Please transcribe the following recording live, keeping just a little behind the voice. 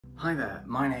Hi there,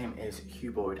 my name is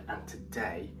Hugh Boyd and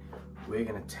today we're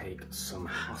going to take some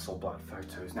Hasselblad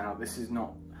photos. Now this is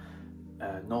not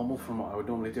normal from what I would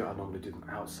normally do. I normally do them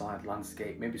outside,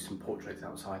 landscape, maybe some portraits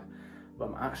outside, but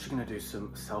I'm actually going to do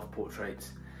some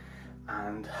self-portraits.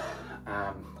 And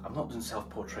I've not done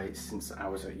self-portraits since I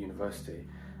was at university,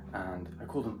 and I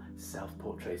call them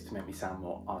self-portraits to make me sound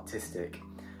more artistic,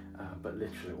 but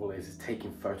literally all it is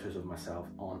taking photos of myself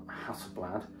on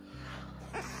Hasselblad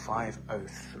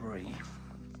 503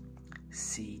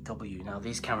 CW. Now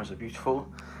these cameras are beautiful.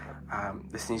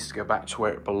 This needs to go back to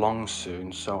where it belongs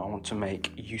soon, so I want to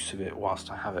make use of it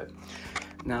whilst I have it.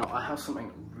 Now I have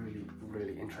something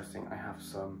really interesting. I have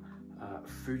some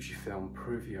FUJIFILM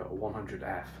Provia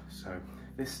 100F. So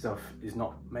this stuff is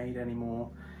not made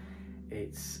anymore.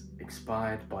 It's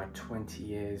expired by 20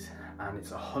 years and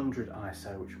it's 100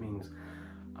 ISO, which means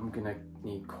I'm gonna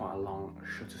need quite a long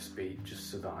shutter speed just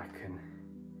so that I can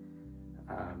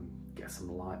get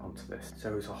some light onto this.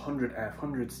 So it's 100F.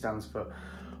 100 stands for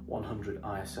 100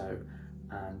 ISO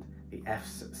and the F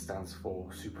stands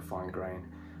for super fine grain.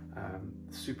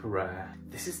 Super rare.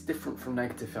 This is different from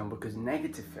negative film because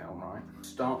negative film, right,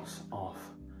 starts off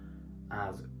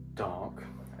as dark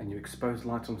and you expose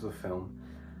light onto the film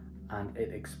and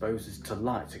it exposes to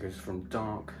light. So it goes from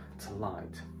dark to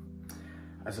light,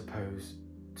 as opposed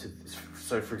to,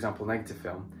 so for example, negative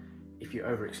film, if you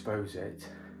overexpose it,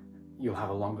 you'll have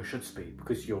a longer shutter speed.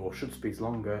 Because your shutter speed's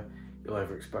longer, you'll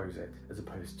overexpose it, as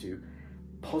opposed to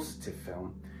positive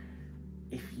film.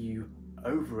 If you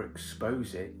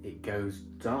overexpose it, it goes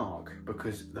dark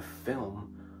because the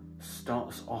film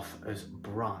starts off as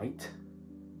bright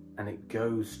and it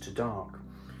goes to dark.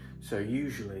 So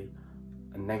usually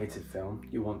a negative film,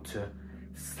 you want to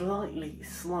slightly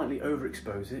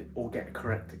overexpose it or get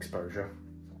correct exposure,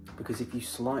 because if you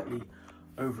slightly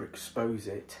overexpose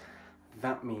it,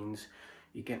 that means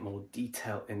you get more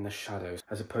detail in the shadows,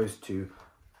 as opposed to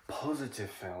positive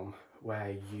film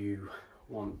where you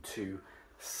want to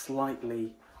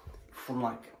slightly, from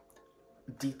like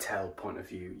detail point of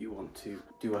view, you want to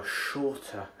do a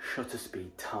shorter shutter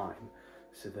speed time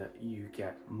so that you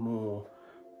get more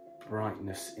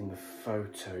brightness in the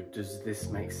photo. Does this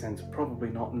make sense? Probably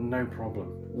not, no problem.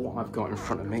 What I've got in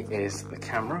front of me is the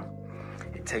camera.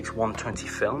 It takes 120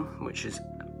 film, which is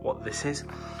what this is.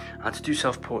 And to do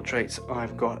self-portraits,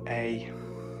 I've got a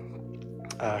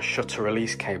shutter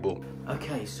release cable.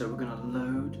 Okay, so we're gonna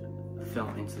load the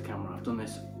film into the camera. I've done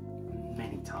this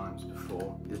many times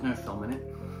before. There's no film in it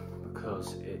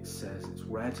because it says it's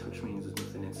red, which means there's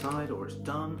nothing inside or it's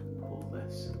done. Pull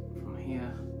this from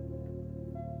here,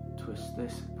 twist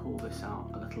this, pull this out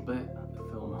a little bit, the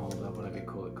film holder, whatever you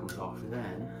call it, comes off.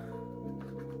 Then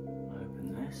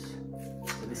open this.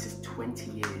 So this is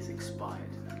 20 years expired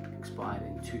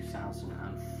in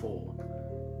 2004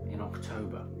 in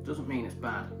October. Doesn't mean it's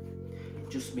bad, it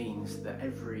just means that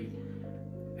every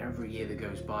year that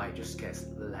goes by it just gets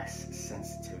less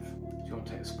sensitive. So you want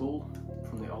to take the spool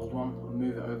from the old one and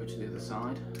move it over to the other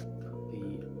side, put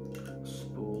the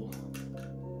spool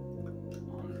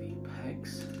on the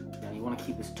pegs. Now you want to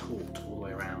keep this taut all the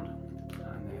way around,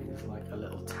 and then there's like a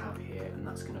little tab here, and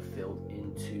that's going to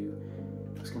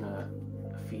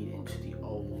feed into the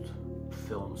old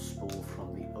film spool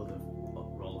from the other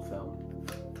roll of film.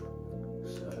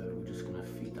 So we're just going to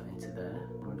feed that into there.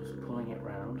 We're just pulling it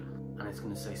round, and it's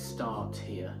going to say start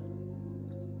here.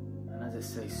 And as it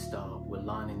says start, we're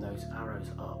lining those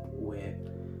arrows up with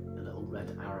the little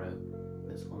red arrow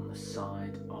that's on the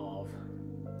side of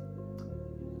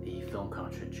the film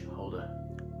cartridge holder.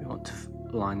 We want to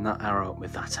line that arrow up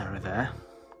with that arrow there.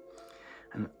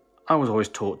 And I was always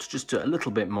taught to just do it a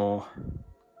little bit more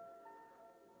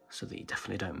so that you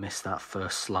definitely don't miss that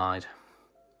first slide.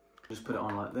 Just put it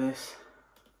on like this,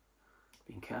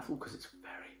 being careful because it's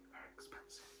very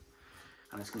expensive.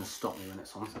 And it's going to stop me when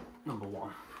it's on number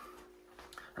one.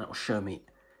 And it will show me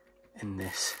in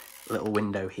this little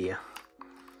window here.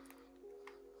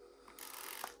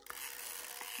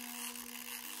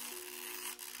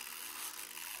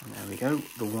 And there we go,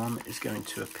 the one is going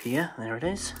to appear, there it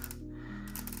is.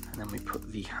 And then we put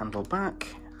the handle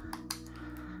back.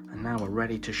 And now we're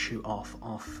ready to shoot off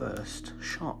our first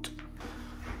shot.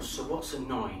 So what's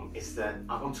annoying is that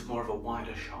I wanted more of a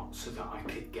wider shot so that I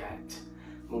could get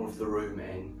more of the room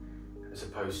in as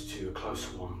opposed to a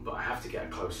closer one, but I have to get a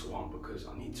closer one because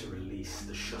I need to release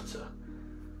the shutter.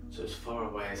 So as far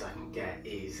away as I can get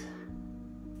is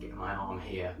get my arm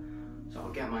here. So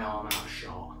I'll get my arm out of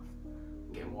shot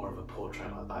and get more of a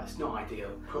portrait like that. It's not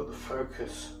ideal. Put the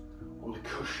focus on the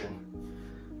cushion.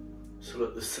 So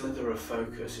look, the slither of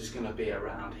focus is going to be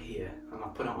around here, and I'll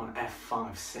put it on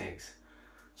f5.6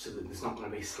 so that there's not going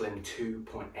to be a slim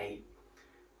 2.8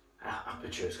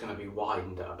 aperture. It's going to be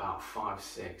widened at about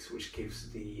 5.6, which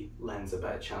gives the lens a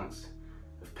better chance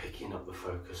of picking up the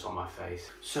focus on my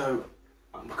face. So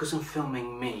because I'm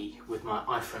filming me with my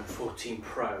iPhone 14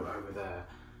 Pro over there,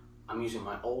 I'm using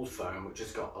my old phone, which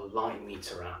has got a light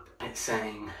meter app. It's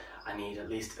saying I need at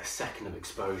least a second of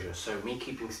exposure, so me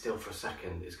keeping still for a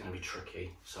second is going to be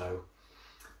tricky. So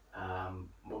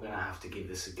we're going to have to give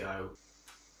this a go.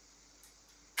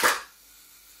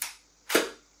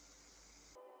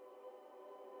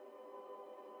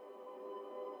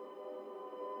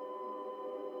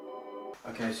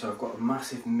 Okay, so I've got a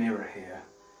massive mirror here,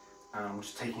 and I'm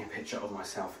just taking a picture of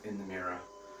myself in the mirror.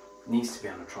 It needs to be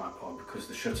on a tripod because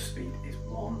the shutter speed is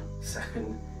 1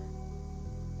 second.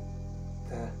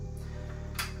 There.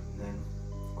 And then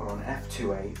I've got on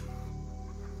f2.8.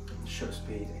 The shutter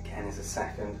speed again is a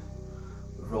second.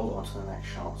 We've rolled it onto the next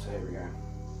shot, so here we go.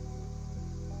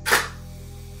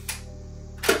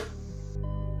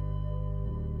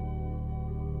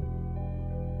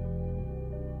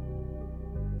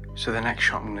 So the next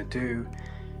shot I'm going to do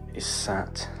is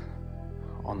sat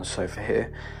on the sofa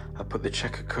here. I put the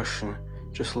checker cushion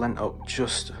just leant up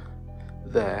just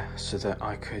there so that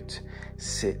I could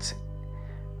sit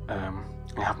and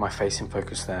have my face in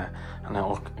focus there, and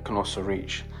I can also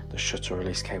reach the shutter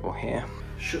release cable here.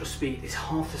 Shutter speed is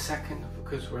 1/2 second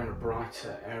because we're in a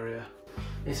brighter area.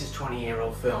 This is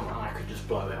 20-year-old film and I could just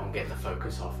blow it on getting the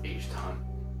focus off each time.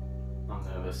 I'm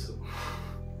nervous.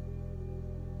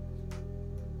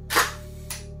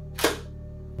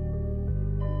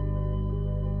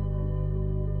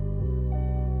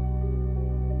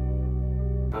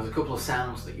 There's a couple of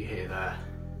sounds that you hear there.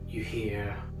 You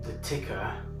hear the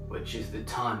ticker, which is the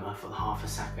timer for the 1/2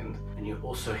 second, and you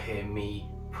also hear me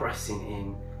pressing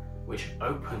in, which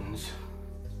opens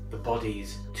the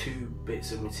body's 2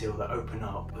 bits of material that open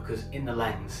up, because in the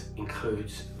lens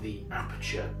includes the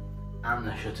aperture and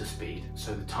the shutter speed.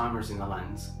 So the timer is in the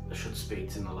lens, the shutter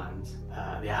speed's in the lens,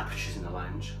 the aperture's in the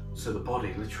lens. So the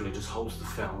body literally just holds the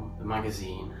film, the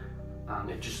magazine,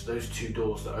 and it just, those 2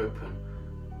 doors that open,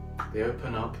 they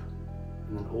open up,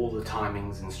 and then all the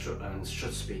timings and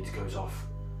shutter speed goes off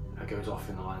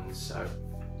in the lens. So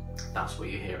that's what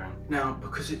you're hearing. Now,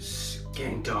 because it's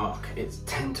getting dark, it's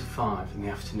 10 to 5 in the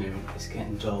afternoon, it's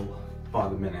getting dull by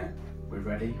the minute. We're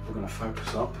ready, we're going to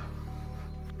focus up.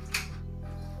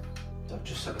 So I've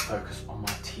just set the focus on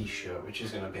my t-shirt, which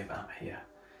is going to be about here.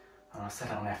 And I set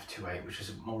it on f2.8, which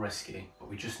is more risky, but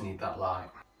we just need that light.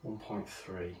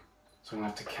 1.3, so I'm going to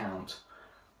have to count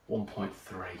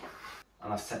 1.3.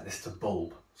 And I've set this to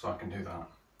bulb, so I can do that.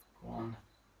 1,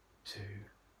 2,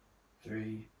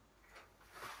 3.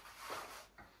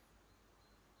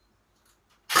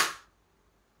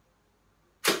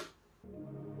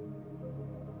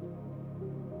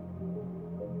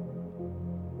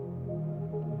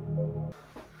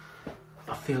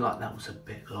 I feel like that was a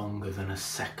bit longer than a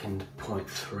second,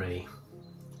 0.3.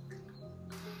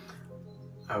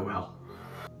 Oh well.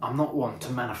 I'm not one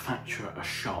to manufacture a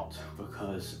shot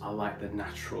because I like the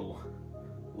natural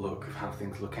look of how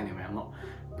things look anyway. I'm not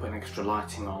putting extra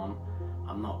lighting on,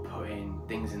 I'm not putting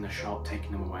things in the shot,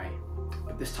 taking them away.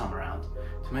 But this time around,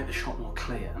 to make the shot more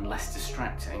clear and less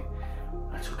distracting,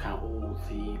 I took out all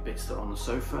the bits that are on the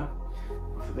sofa.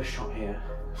 And for this shot here,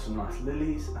 some nice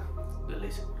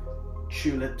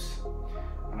tulips,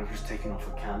 and I've just taken off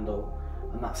a candle,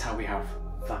 and that's how we have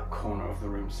that corner of the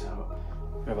room set up.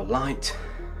 We have a light,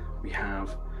 we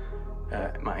have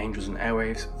my Angels and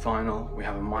Airwaves vinyl, we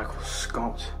have a Michael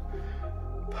Scott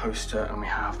poster, and we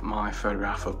have my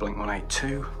photograph of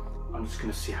Blink-182. I'm just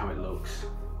going to see how it looks,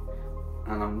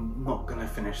 and I'm not going to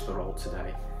finish the roll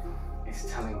today. It's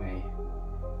telling me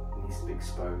it needs to be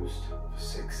exposed for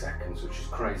 6 seconds, which is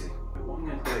crazy. But what I'm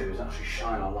going to do is actually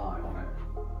shine a light on it,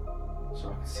 so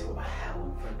I can see what the hell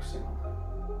I'm focusing on.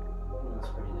 Oh, that's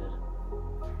pretty good.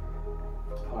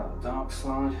 Pull out the dark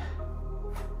slide.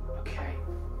 Okay,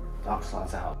 dark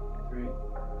slide's out. 3, 2,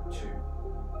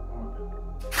 1.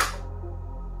 3,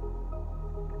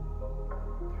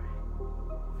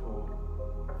 4,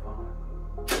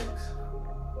 5, 6.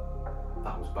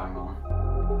 That was bang on.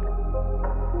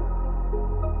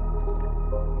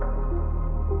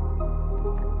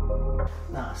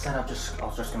 Now, I said I was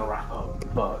just going to wrap up,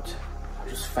 but I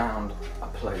just found a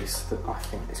place that I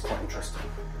think is quite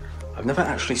interesting. I've never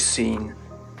actually seen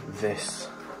this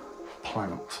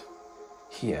plant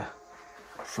here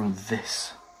from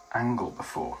this angle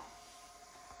before.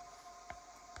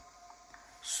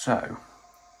 So,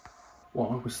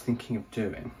 what I was thinking of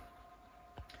doing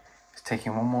is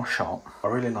taking one more shot. I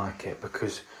really like it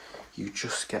because you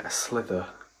just get a slither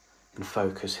in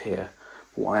focus here,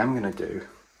 What I am going to do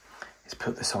is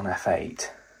put this on f8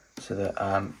 so that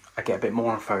I get a bit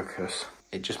more in focus.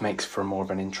 It just makes for more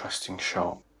of an interesting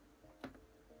shot.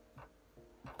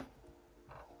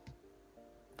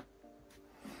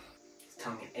 It's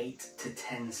telling me 8 to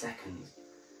 10 seconds.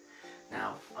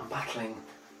 Now, I'm battling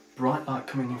bright light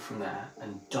coming in from there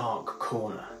and dark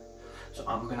corner. So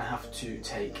I'm going to have to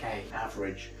take an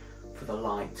average for the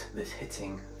light that's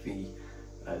hitting the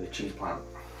cheese plant.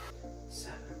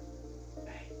 7,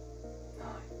 8, 9,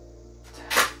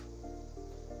 10,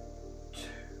 2,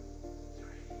 3,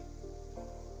 4,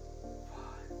 5,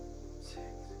 6,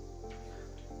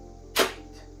 8.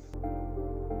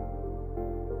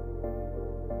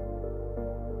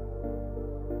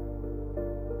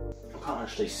 I can't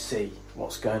actually see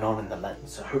what's going on in the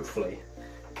lens, so hopefully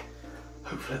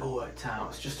it all worked out.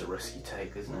 It's just a risky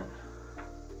take, isn't it?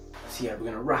 So yeah, we're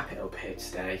going to wrap it up here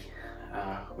today.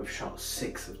 We've shot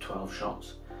 6 of 12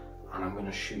 shots, and I'm going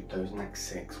to shoot those next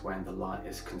 6 when the light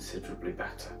is considerably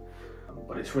better.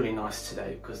 But it's really nice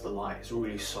today because the light is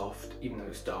really soft, even though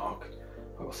it's dark.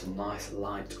 I've got some nice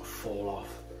light fall off,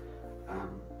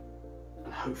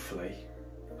 and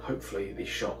hopefully these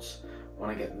shots, when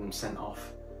I get them sent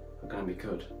off, are going to be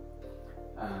good.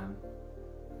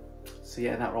 So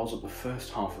yeah, that rolls up the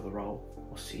first half of the roll.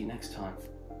 We'll see you next time.